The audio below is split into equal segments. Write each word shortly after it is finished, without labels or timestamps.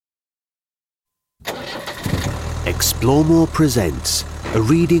Explore presents a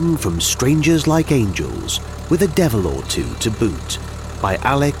reading from Strangers Like Angels with a devil or two to boot by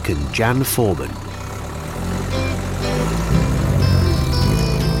Alec and Jan Foreman.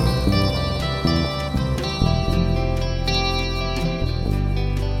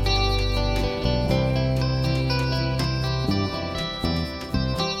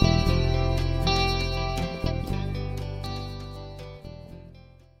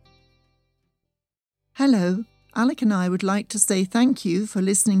 Hello, Alec and I would like to say thank you for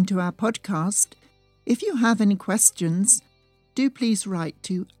listening to our podcast. If you have any questions, do please write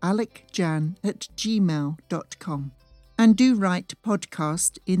to alecjan@gmail.com and do write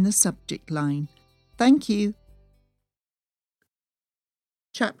podcast in the subject line. Thank you.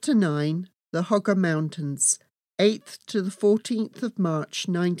 Chapter 9, The Hoggar Mountains, 8th to the 14th of March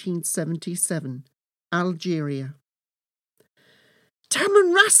 1977, Algeria.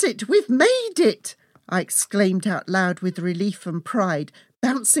 Tamanrasset, we've made it! I exclaimed out loud with relief and pride,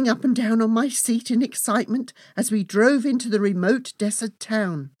 bouncing up and down on my seat in excitement as we drove into the remote desert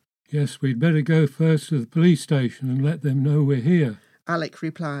town. Yes, we'd better go first to the police station and let them know we're here, Alec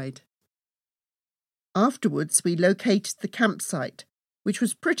replied. Afterwards, we located the campsite, which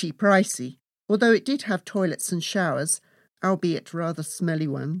was pretty pricey, although it did have toilets and showers, albeit rather smelly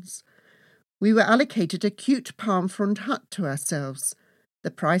ones. We were allocated a cute palm frond hut to ourselves.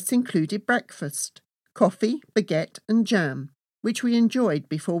 The price included breakfast, coffee, baguette and jam, which we enjoyed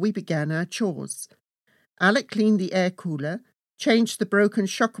before we began our chores. Alec cleaned the air cooler, changed the broken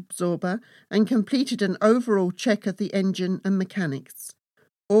shock absorber and completed an overall check of the engine and mechanics.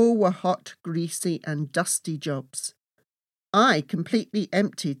 All were hot, greasy and dusty jobs. I completely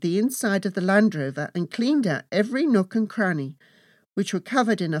emptied the inside of the Land Rover and cleaned out every nook and cranny, which were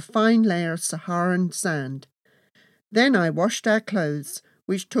covered in a fine layer of Saharan sand. Then I washed our clothes,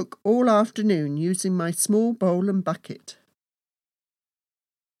 which took all afternoon using my small bowl and bucket.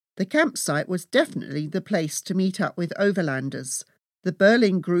 The campsite was definitely the place to meet up with overlanders. The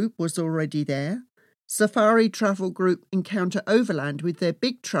Berlin group was already there. Safari Travel Group Encounter Overland with their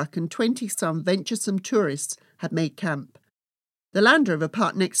big truck and 20-some venturesome tourists had made camp. The Land Rover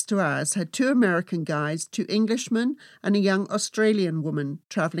parked next to ours had 2 American guys, 2 Englishmen and a young Australian woman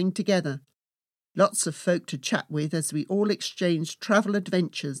travelling together. Lots of folk to chat with as we all exchanged travel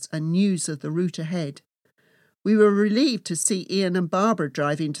adventures and news of the route ahead. We were relieved to see Ian and Barbara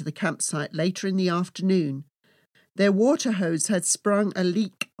drive into the campsite later in the afternoon. Their water hose had sprung a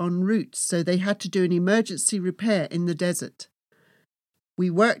leak en route, so they had to do an emergency repair in the desert. We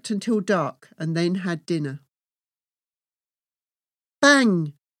worked until dark and then had dinner.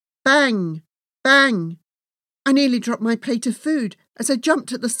 Bang! Bang! Bang! I nearly dropped my plate of food as I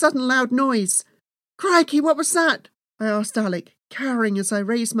jumped at the sudden loud noise. Crikey, what was that? I asked Alec, cowering as I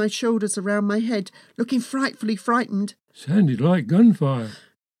raised my shoulders around my head, looking frightfully frightened. Sounded like gunfire.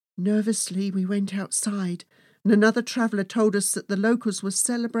 Nervously, we went outside, and another traveller told us that the locals were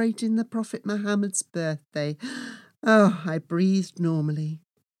celebrating the Prophet Muhammad's birthday. Oh, I breathed normally.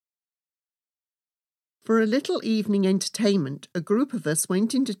 For a little evening entertainment, a group of us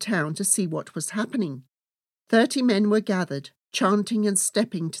went into town to see what was happening. 30 men were gathered, chanting and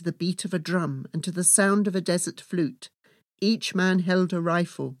stepping to the beat of a drum and to the sound of a desert flute. Each man held a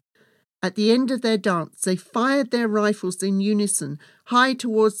rifle. At the end of their dance, they fired their rifles in unison, high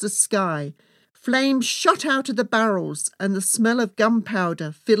towards the sky. Flames shot out of the barrels, and the smell of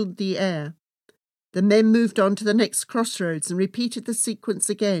gunpowder filled the air. The men moved on to the next crossroads and repeated the sequence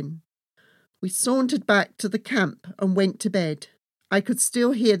again. We sauntered back to the camp and went to bed. I could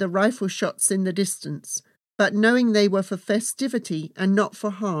still hear the rifle shots in the distance, but knowing they were for festivity and not for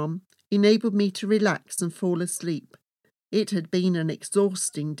harm enabled me to relax and fall asleep. It had been an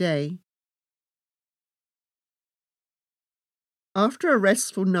exhausting day. After a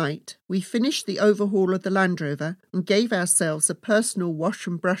restful night, we finished the overhaul of the Land Rover and gave ourselves a personal wash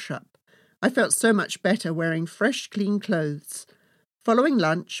and brush up. I felt so much better wearing fresh, clean clothes. Following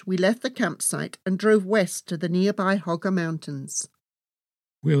lunch, we left the campsite and drove west to the nearby Hoggar Mountains.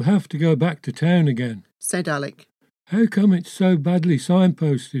 We'll have to go back to town again, said Alec. How come it's so badly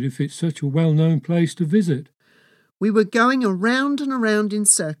signposted if it's such a well-known place to visit? We were going around and around in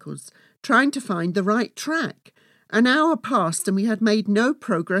circles, trying to find the right track. An hour passed and we had made no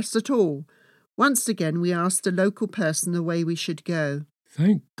progress at all. Once again we asked a local person the way we should go.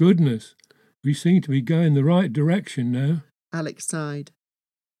 Thank goodness. We seem to be going the right direction now, Alec sighed.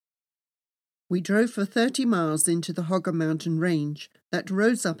 We drove for 30 miles into the Hoggar Mountain range that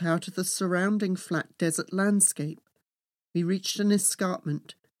rose up out of the surrounding flat desert landscape. We reached an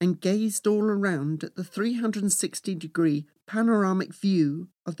escarpment and gazed all around at the 360-degree panoramic view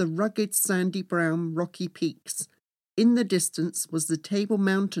of the rugged sandy brown rocky peaks In the distance was the Table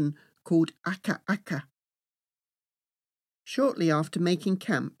Mountain called Aka Aka. Shortly after making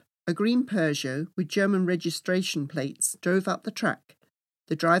camp, a green Peugeot with German registration plates drove up the track.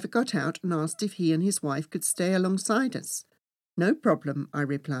 The driver got out and asked if he and his wife could stay alongside us. No problem, I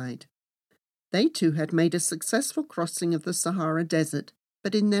replied. They too had made a successful crossing of the Sahara Desert,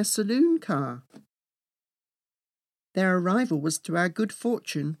 but in their saloon car. Their arrival was to our good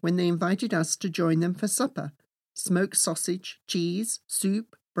fortune when they invited us to join them for supper. Smoked sausage, cheese,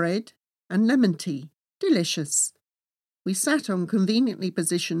 soup, bread, and lemon tea. Delicious. We sat on conveniently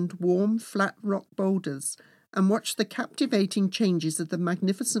positioned, warm, flat rock boulders and watched the captivating changes of the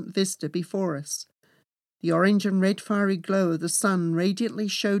magnificent vista before us. The orange and red fiery glow of the sun radiantly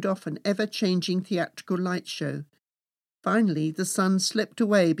showed off an ever-changing theatrical light show. Finally, the sun slipped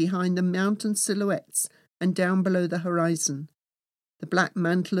away behind the mountain silhouettes and down below the horizon. The black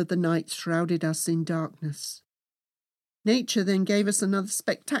mantle of the night shrouded us in darkness. Nature then gave us another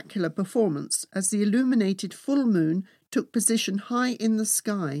spectacular performance as the illuminated full moon took position high in the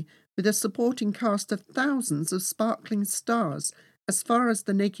sky with a supporting cast of thousands of sparkling stars as far as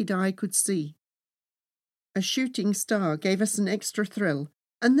the naked eye could see. A shooting star gave us an extra thrill,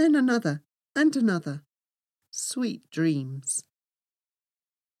 and then another, and another. Sweet dreams.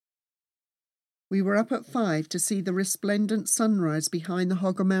 We were up at 5 to see the resplendent sunrise behind the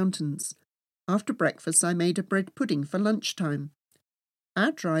Hoggar Mountains. After breakfast, I made a bread pudding for lunchtime.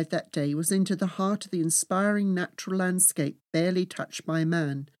 Our drive that day was into the heart of the inspiring natural landscape barely touched by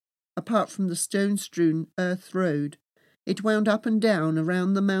man. Apart from the stone-strewn earth road, it wound up and down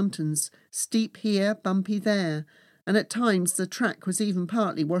around the mountains, steep here, bumpy there, and at times the track was even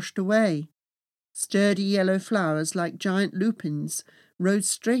partly washed away. Sturdy yellow flowers like giant lupins rose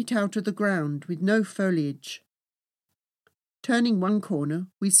straight out of the ground with no foliage. Turning one corner,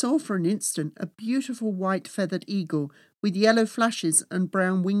 we saw for an instant a beautiful white feathered eagle with yellow flashes and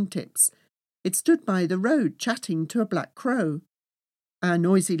brown wingtips. It stood by the road chatting to a black crow. Our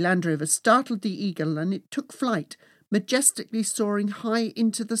noisy Land Rover startled the eagle and it took flight, majestically soaring high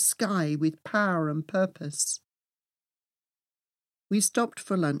into the sky with power and purpose. We stopped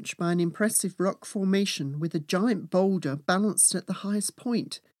for lunch by an impressive rock formation with a giant boulder balanced at the highest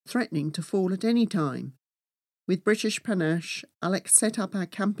point, threatening to fall at any time. With British panache, Alex set up our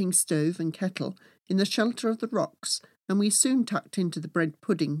camping stove and kettle in the shelter of the rocks, and we soon tucked into the bread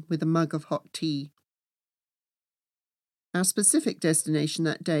pudding with a mug of hot tea. Our specific destination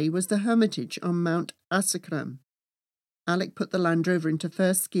that day was the Hermitage on Mount Asakram. Alec put the Land Rover into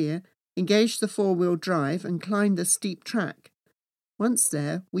first gear, engaged the four-wheel drive and climbed the steep track. Once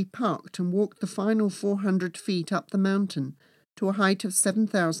there, we parked and walked the final 400 feet up the mountain to a height of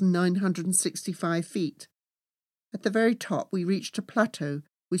 7,965 feet. At the very top, we reached a plateau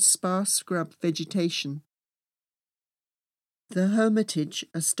with sparse scrub vegetation. The Hermitage,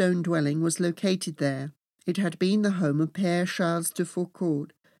 a stone dwelling, was located there. It had been the home of Père Charles de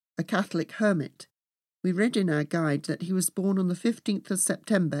Foucauld, a Catholic hermit. We read in our guide that he was born on the 15th of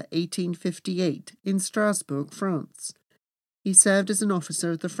September 1858 in Strasbourg, France. He served as an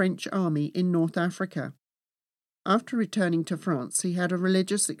officer of the French army in North Africa. After returning to France, he had a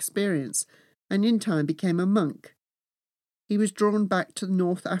religious experience and in time became a monk. He was drawn back to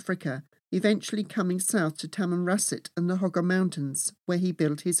North Africa, eventually coming south to Tamanrasset and the Hoggar Mountains, where he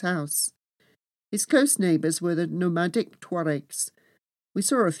built his house. His close neighbours were the nomadic Tuaregs. We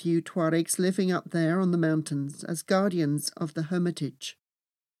saw a few Tuaregs living up there on the mountains as guardians of the Hermitage.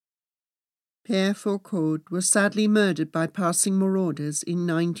 Père Foucauld was sadly murdered by passing marauders in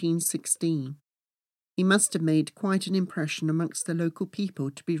 1916. He must have made quite an impression amongst the local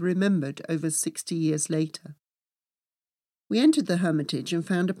people to be remembered over 60 years later. We entered the Hermitage and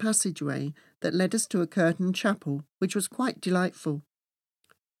found a passageway that led us to a curtained chapel, which was quite delightful.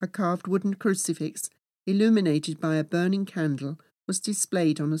 A carved wooden crucifix, illuminated by a burning candle, was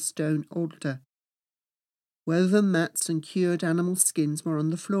displayed on a stone altar. Woven mats and cured animal skins were on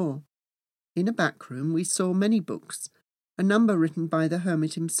the floor. In a back room we saw many books, a number written by the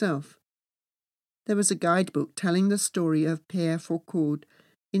hermit himself. There was a guidebook telling the story of Père Foucauld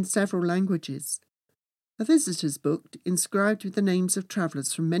in several languages. A visitor's book inscribed with the names of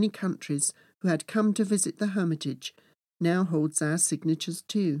travellers from many countries who had come to visit the Hermitage now holds our signatures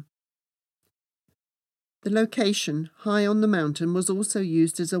too. The location, high on the mountain, was also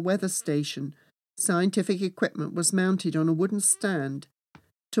used as a weather station. Scientific equipment was mounted on a wooden stand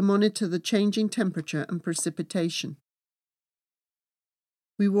to monitor the changing temperature and precipitation.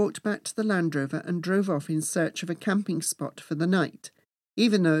 We walked back to the Land Rover and drove off in search of a camping spot for the night,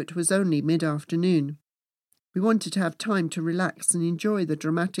 even though it was only mid-afternoon. We wanted to have time to relax and enjoy the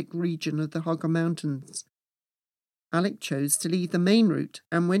dramatic region of the Hoggar Mountains. Alec chose to leave the main route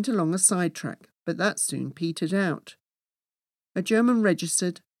and went along a side track, but that soon petered out. A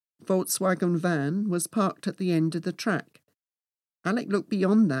German-registered Volkswagen van was parked at the end of the track. Alec looked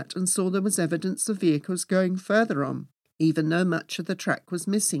beyond that and saw there was evidence of vehicles going further on, even though much of the track was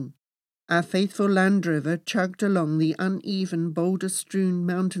missing. Our faithful Land Rover chugged along the uneven, boulder-strewn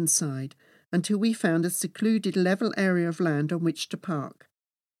mountainside until we found a secluded level area of land on which to park.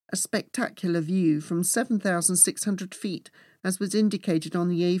 A spectacular view from 7,600 feet, as was indicated on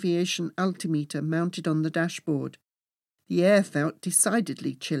the aviation altimeter mounted on the dashboard. The air felt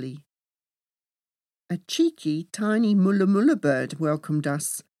decidedly chilly. A cheeky, tiny mulla bird welcomed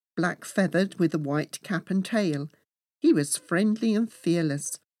us, black-feathered with a white cap and tail. He was friendly and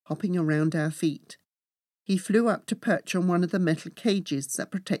fearless, hopping around our feet. He flew up to perch on one of the metal cages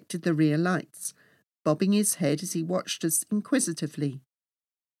that protected the rear lights, bobbing his head as he watched us inquisitively.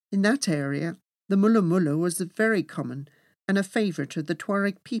 In that area, the mulla was very common and a favourite of the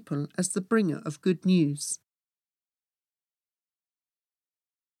Tuareg people as the bringer of good news.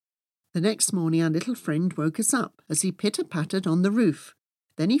 The next morning our little friend woke us up as he pitter-pattered on the roof.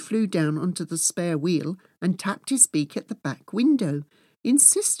 Then he flew down onto the spare wheel and tapped his beak at the back window,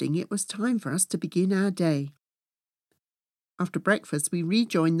 insisting it was time for us to begin our day. After breakfast we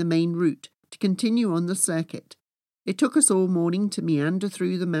rejoined the main route to continue on the circuit. It took us all morning to meander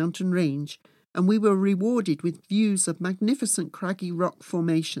through the mountain range, and we were rewarded with views of magnificent craggy rock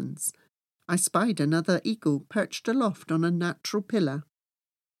formations. I spied another eagle perched aloft on a natural pillar.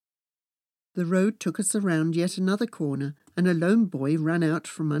 The road took us around yet another corner, and a lone boy ran out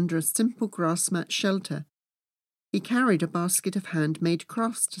from under a simple grass mat shelter. He carried a basket of handmade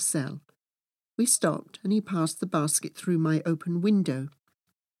crafts to sell. We stopped, and he passed the basket through my open window.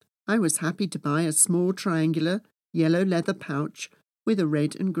 I was happy to buy a small triangular yellow leather pouch with a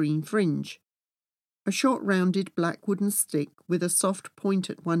red and green fringe. A short rounded black wooden stick with a soft point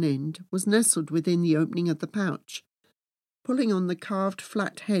at one end was nestled within the opening of the pouch. Pulling on the carved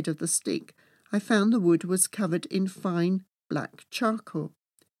flat head of the stick, I found the wood was covered in fine black charcoal.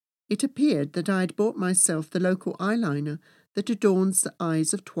 It appeared that I had bought myself the local eyeliner that adorns the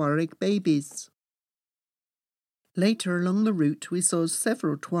eyes of Tuareg babies. Later along the route we saw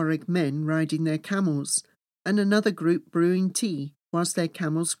several Tuareg men riding their camels, and another group brewing tea whilst their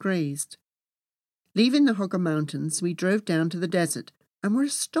camels grazed. Leaving the Hoggar Mountains, we drove down to the desert and were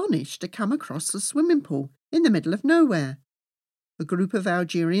astonished to come across a swimming pool in the middle of nowhere. A group of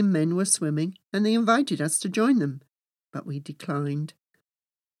Algerian men were swimming, and they invited us to join them, but we declined.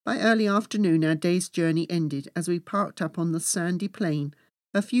 By early afternoon our day's journey ended as we parked up on the sandy plain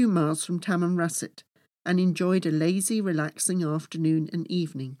a few miles from Tamanrasset and enjoyed a lazy, relaxing afternoon and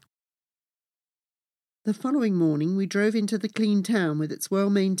evening. The following morning we drove into the clean town with its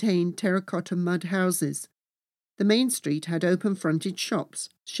well-maintained terracotta mud houses. The main street had open-fronted shops,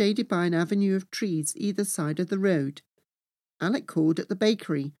 shaded by an avenue of trees either side of the road. Alec called at the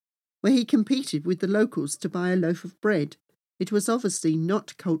bakery, where he competed with the locals to buy a loaf of bread. It was obviously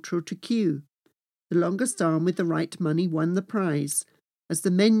not cultural to queue. The longest arm with the right money won the prize. As the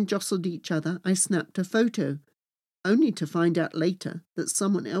men jostled each other, I snapped a photo, only to find out later that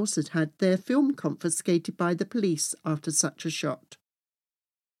someone else had had their film confiscated by the police after such a shot.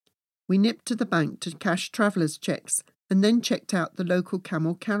 We nipped to the bank to cash travellers' cheques and then checked out the local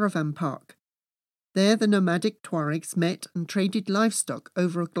camel caravan park. There the nomadic Tuaregs met and traded livestock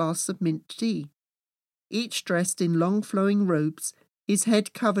over a glass of mint tea. Each dressed in long flowing robes, his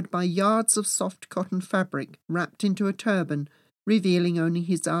head covered by yards of soft cotton fabric wrapped into a turban, revealing only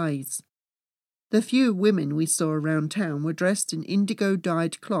his eyes. The few women we saw around town were dressed in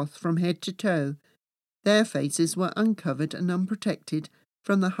indigo-dyed cloth from head to toe. Their faces were uncovered and unprotected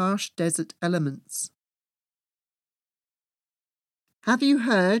from the harsh desert elements. "Have you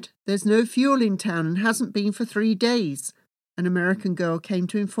heard? There's no fuel in town and hasn't been for 3 days," an American girl came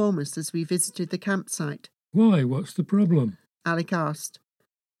to inform us as we visited the campsite. "Why, what's the problem?" Alec asked.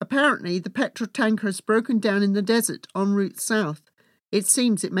 "Apparently the petrol tanker has broken down in the desert en route south. It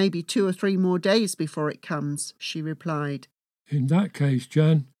seems it may be 2 or 3 more days before it comes," she replied. "In that case,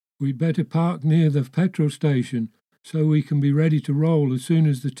 Jan, we'd better park near the petrol station so we can be ready to roll as soon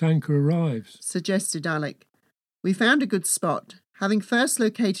as the tanker arrives," suggested Alec. We found a good spot, having first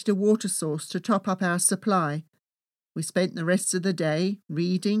located a water source to top up our supply. We spent the rest of the day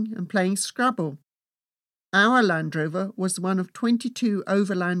reading and playing Scrabble. Our Land Rover was one of 22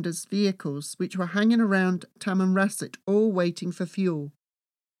 Overlanders' vehicles which were hanging around Tamanrasset, all waiting for fuel.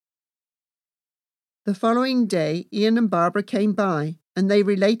 The following day, Ian and Barbara came by, and they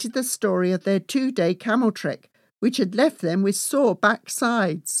related the story of their 2-day camel trek, which had left them with sore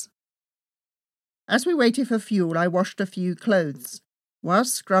backsides. As we waited for fuel, I washed a few clothes.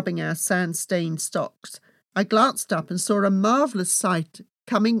 Whilst scrubbing our sand-stained stocks, I glanced up and saw a marvellous sight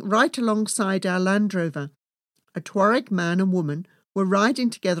coming right alongside our Land Rover. A Tuareg man and woman were riding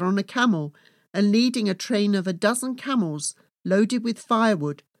together on a camel and leading a train of 12 camels loaded with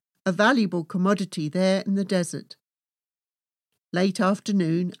firewood, a valuable commodity there in the desert. Late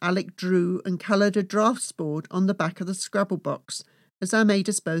afternoon, Alec drew and coloured a drafts board on the back of the Scrabble box as I made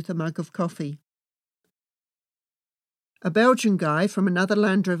us both a mug of coffee. A Belgian guy from another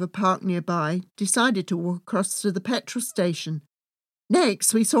Land Rover parked nearby decided to walk across to the petrol station.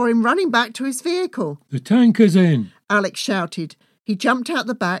 Next, we saw him running back to his vehicle. "The tanker's in!" Alex shouted. He jumped out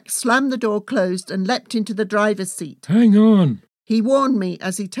the back, slammed the door closed and leapt into the driver's seat. "Hang on!" He warned me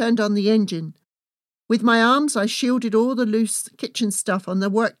as he turned on the engine. With my arms, I shielded all the loose kitchen stuff on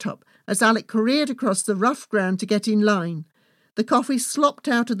the worktop as Alec careered across the rough ground to get in line. The coffee slopped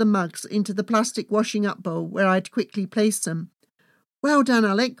out of the mugs into the plastic washing-up bowl where I'd quickly placed them. "Well done,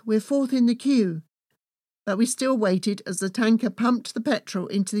 Alec. We're fourth in the queue." But we still waited as the tanker pumped the petrol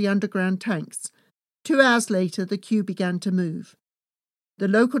into the underground tanks. 2 hours later, the queue began to move. The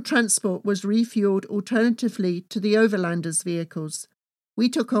local transport was refuelled alternatively to the overlanders' vehicles. We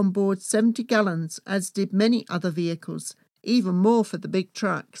took on board 70 gallons, as did many other vehicles, even more for the big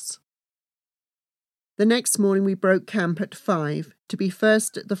trucks. The next morning we broke camp at 5 to be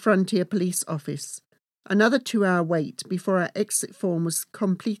first at the Frontier Police Office. Another 2-hour wait before our exit form was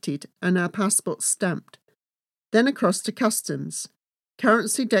completed and our passports stamped. Then across to Customs.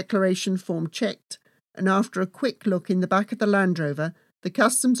 Currency declaration form checked, and after a quick look in the back of the Land Rover, the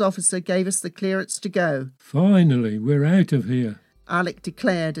customs officer gave us the clearance to go. "Finally, we're out of here," Alec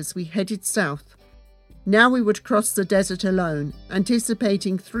declared as we headed south. Now we would cross the desert alone,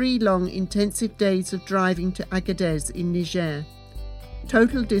 anticipating 3 long, intensive days of driving to Agadez in Niger.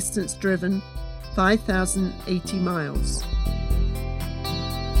 Total distance driven, 5,080 miles.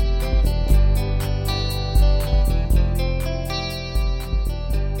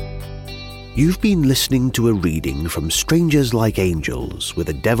 You've been listening to a reading from Strangers Like Angels with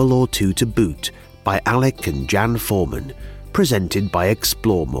a Devil or Two to Boot by Alec and Jan Foreman, presented by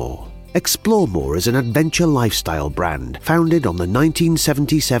Explore More. Explore More is an adventure lifestyle brand founded on the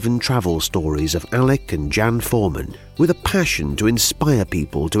 1977 travel stories of Alec and Jan Foreman, with a passion to inspire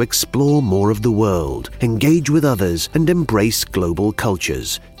people to explore more of the world, engage with others, and embrace global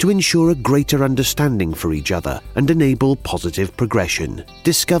cultures to ensure a greater understanding for each other and enable positive progression.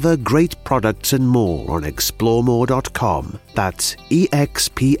 Discover great products and more on exploremore.com. That's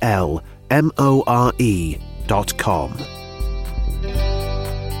EXPLMORE.com.